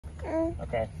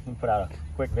Okay, let me put out a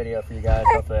quick video for you guys,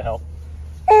 hopefully it helps.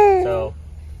 So,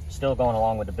 still going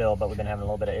along with the build, but we've been having a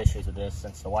little bit of issues with this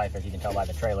since the wife, as you can tell by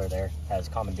the trailer there, has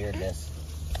commandeered this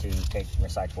to take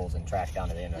recyclables and trash down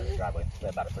to the end of the driveway. We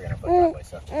have about a 300-foot driveway,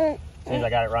 so as soon as I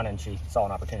got it running, she saw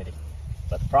an opportunity.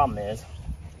 But the problem is,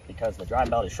 because the drive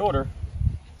belt is shorter,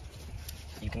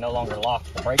 you can no longer lock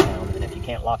the brake down, and if you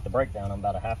can't lock the brake down, I'm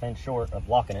about a ½ inch short of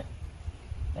locking it,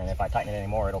 and if I tighten it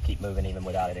anymore, it'll keep moving even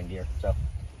without it in gear. So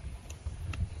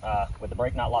with the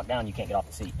brake not locked down, you can't get off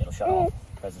the seat. It'll shut off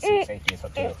because the seat safety is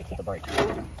hooked to the brake.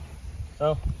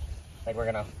 So I think we're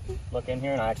gonna look in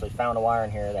here, and I actually found a wire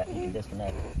in here that you can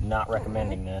disconnect. Not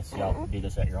recommending this, y'all do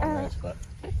this at your own risk, but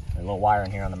there's a little wire in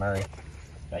here on the Murray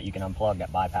that you can unplug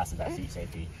that bypasses that seat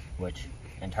safety, which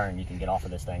in turn you can get off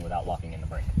of this thing without locking in the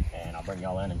brake. And I'll bring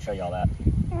y'all in and show y'all that.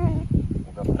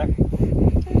 We'll go from there.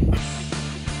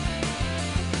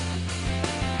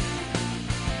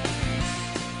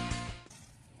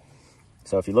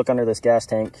 So if you look under this gas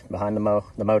tank behind the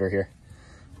motor here,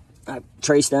 I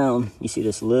traced down, you see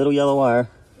this little yellow wire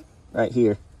right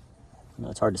here. I know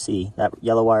it's hard to see. That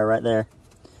yellow wire right there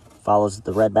follows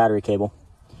the red battery cable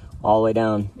all the way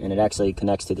down, and it actually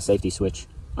connects to the safety switch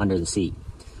under the seat.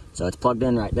 So it's plugged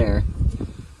in right there.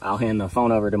 I'll hand the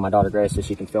phone over to my daughter Grace so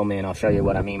she can film me, and I'll show you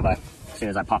what I mean by as soon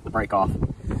as I pop the brake off,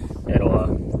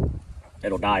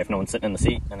 it'll die if no one's sitting in the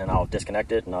seat, and then I'll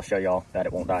disconnect it and I'll show y'all that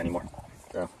it won't die anymore.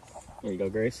 So here you go,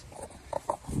 Grace.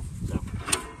 So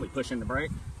we push in the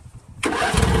brake,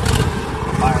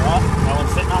 fire off, no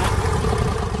one's sitting on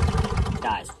it, it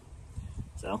dies.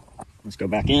 So let's go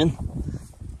back in,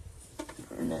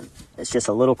 and then it's just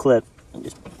a little clip, and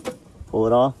just pull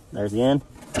it off. There's the end.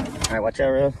 All right, watch out,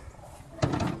 Rev.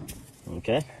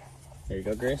 Okay, there you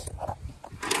go, Grace.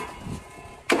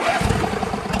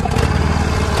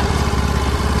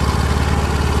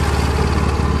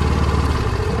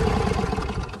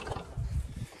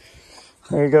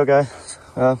 There you go, guys.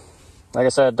 Like I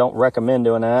said, don't recommend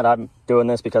doing that. I'm doing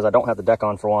this because I don't have the deck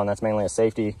on, for one. That's mainly a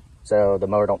safety, so the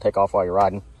mower don't take off while you're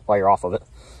riding, while you're off of it,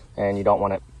 and you don't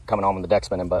want it coming on with the deck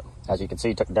spinning. But as you can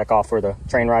see, took the deck off for the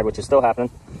train ride, which is still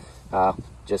happening.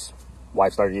 Just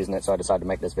wife started using it, so I decided to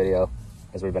make this video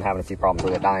because we've been having a few problems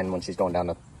with it dying when she's going down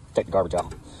to take the garbage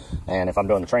out. And if I'm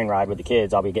doing the train ride with the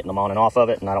kids, I'll be getting them on and off of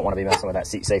it, and I don't want to be messing with that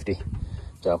seat safety.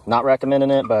 So not recommending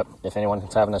it, but if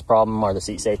anyone's having this problem or the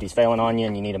seat safety's failing on you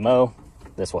and you need a mow,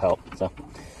 this will help. So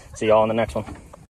see y'all in the next one.